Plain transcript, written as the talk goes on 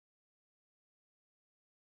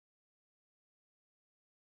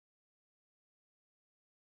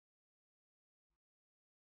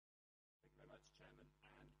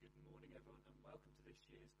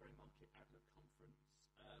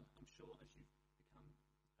sure, as you've become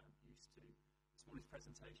used to, this morning's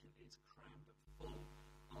presentation is crammed full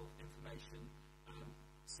of information,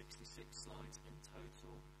 66 slides in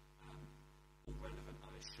total, all relevant,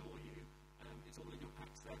 I assure you. It's all in your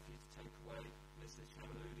packs there for you to take away. As the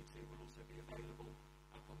chairman alluded to, will also be available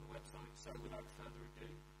up on the website. So without further ado,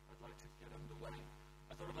 I'd like to get underway.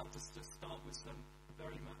 I thought I'd like to just start with some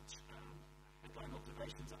very much headline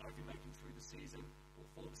observations that I've been making through the season, or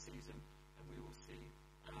for the season, and we will see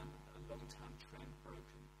a long-term trend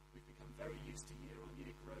broken. We've become very used to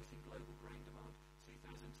year-on-year growth in global grain demand.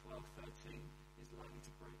 2012-13 is likely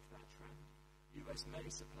to break that trend. US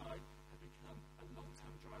maize supply has become a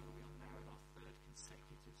long-term driver. We are now in our third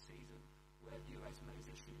consecutive season where US maize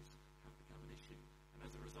issues have become an issue. And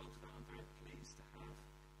as a result of that, I'm very pleased to have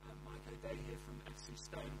Mike O'Day here from FC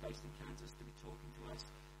Stone, based in Kansas, to be talking to us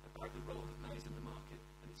about the role of maize in the market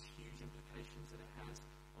and its huge implications that it has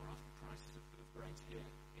on our prices of grains here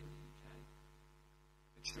in the UK.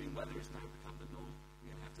 Extreme weather has now become the norm.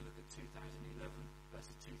 We're going to have to look at 2011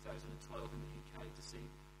 versus 2012 in the UK to see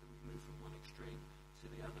that we've moved from one extreme to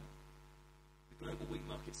the other. The global wheat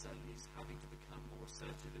market certainly is having to become more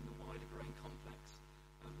assertive in the wider grain complex,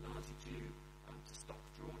 largely due to stock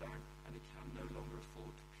drawdown, and it can no longer afford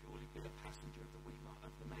to purely be a passenger of the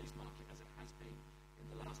maize market as it has been in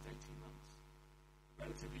the last 18 months. A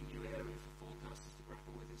relatively new area for forecasters to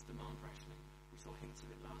grapple with is demand rationing. We saw hints of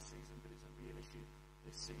it last season, but it's a real issue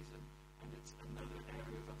this season, and it's another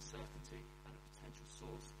area of uncertainty and a potential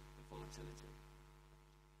source of volatility.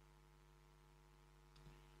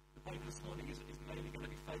 The paper this morning is mainly going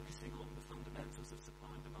to be focusing on the fundamentals of supply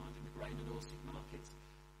and demand in the grain and oilseed markets.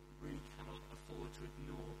 We really cannot afford to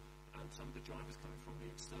ignore some of the drivers coming from the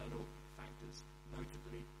external factors,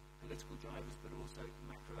 notably political drivers, but also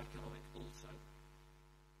macroeconomic also.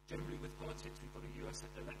 Generally with politics, we've got a US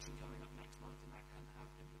election coming up next month, and that can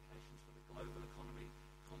have implications for the global economy,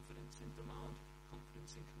 confidence in demand,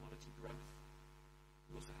 confidence in commodity growth.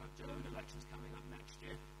 We also have German elections coming up next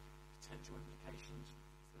year, potential implications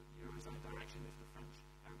for the Eurozone direction if the French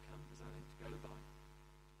outcome is anything to go by.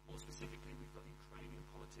 More specifically, we've got Ukrainian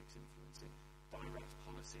politics influencing direct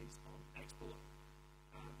policies on export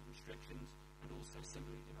restrictions, and also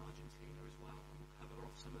similarly in Argentina as well, and we'll cover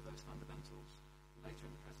off some of those fundamentals later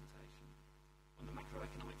in the presentation. On the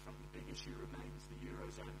macroeconomic front, the big issue remains the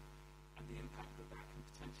Eurozone and the impact that that can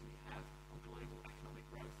potentially have on global economic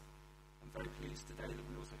growth. I'm very pleased today that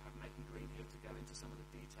we also have Megan Green here to go into some of the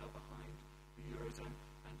detail behind the Eurozone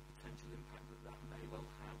and the potential impact that that may well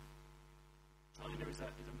have. China is a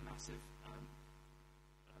massive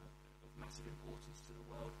of massive importance to the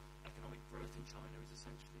world. Economic growth in China is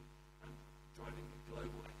essentially driving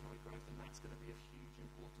global economic growth, and that's going to be of huge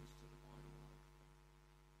importance to the wider world.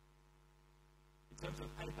 In terms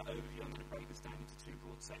of paper overview, I'm going to break this down into two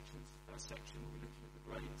broad sections. The first section will be looking at the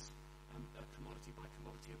grains, a commodity by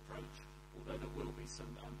commodity approach. Although there will be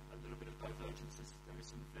some a little bit of divergences, there is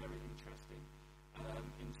some very interesting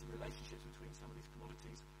relationships between some of these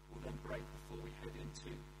commodities. We'll then break before we head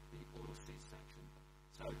into the oilseeds section.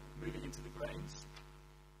 So moving into the grains.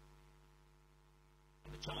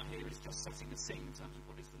 And the chart here is just setting the scene in terms of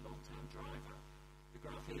what is the long-term driver. The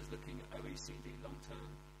graph here is looking at OECD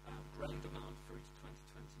long-term grain demand through to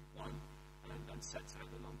 2021 and sets out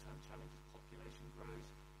the long-term challenges. Population grows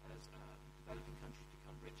as developing countries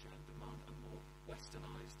become richer and demand a more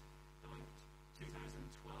westernized diet.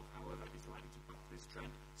 2012, however, is likely to buck this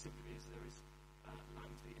trend simply because there is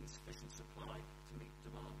likely to be insufficient supply to meet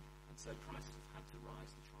demand, and so prices have had to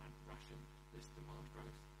rise to try and ration this demand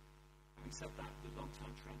growth. Having said that, the long-term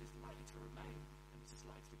trend is likely to remain, and this is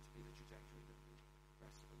likely to be the trajectory that will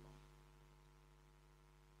progress along.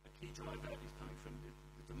 A key driver is coming from the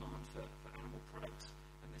demand for animal products,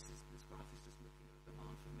 and this graph is just looking at the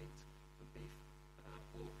demand for meat, for beef,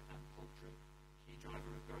 pork and poultry. Key driver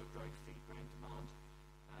of growing feed grain demand,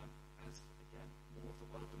 as again more of the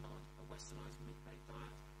world demand a westernized meat-based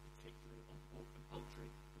diet, particularly on pork and poultry,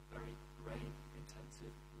 a very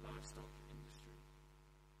grain-intensive livestock industry.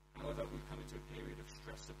 However, we've come into a period of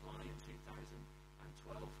stress supply in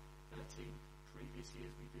 2012-13. Previous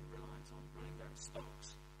years we've been reliant on running down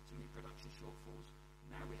stocks to meet production shortfalls.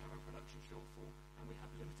 Now we have a production shortfall and we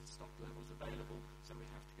have limited stock levels available, so we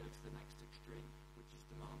have to go to the next extreme, which is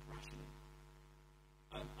demand rationing.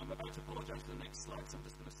 I'm about to apologise for the next slide, so I'm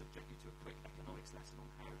just going to subject you to a quick economics lesson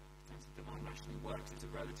on how potential demand rationing works. It's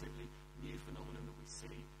a relatively new phenomenon that we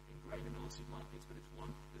see in grain and oilseed markets, but it's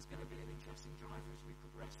one that's going to be an interesting driver as we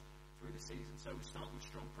progress through the season. So we start with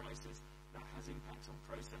strong prices. That has impacts on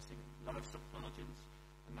processing livestock margins,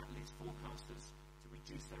 and that leads forecasters to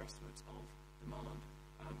reduce their estimates of demand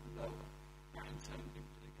lower. That in turn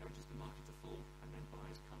encourages the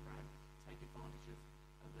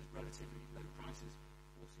relatively low prices,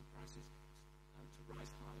 forcing prices to rise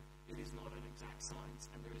higher. It is not an exact science,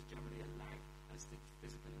 and there is generally a lag as the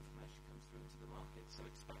physical information comes through into the market. So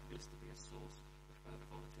expect this to be a source of further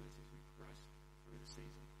volatility as we progress through the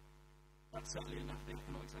season. That's certainly enough of the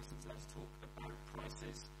economics lessons. Let's talk about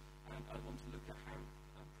prices. I want to look at how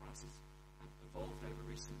prices have evolved over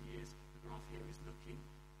recent years. The graph here is looking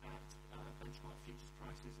at benchmark futures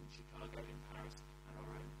prices in Chicago, in Paris, and our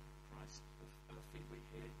own price of feed wheat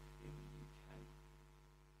here in the UK.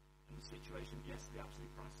 And the situation, yes, the absolute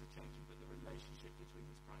prices are changing, but the relationship between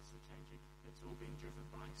these prices are changing. It's all being driven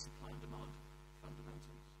by supply and demand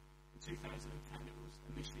fundamentals. In 2010, it was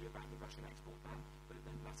initially about the Russian export ban, but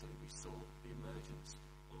then latterly we saw the emergence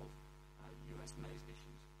of US maize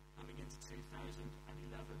issues. Coming into 2011,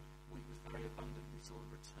 wheat was very abundant. We saw a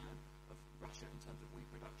return of Russia in terms of wheat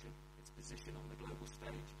production, its position on the global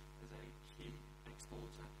stage as a key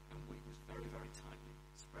exporter, and wheat was very, very tightly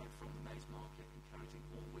spread from the maize market, encouraging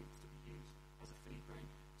more wheat to be used as a feed grain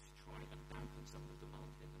to try and dampen some of the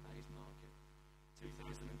demand in the maize market.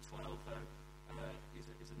 2012, though,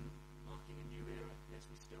 is marking a new era. Yes,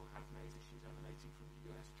 we still have maize issues emanating from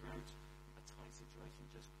the US drought. A tight situation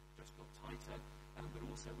just got tighter, but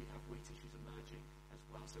also we have wheat issues emerging as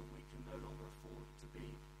well, so wheat can no longer afford to be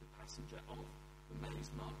the passenger of the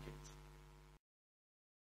maize market.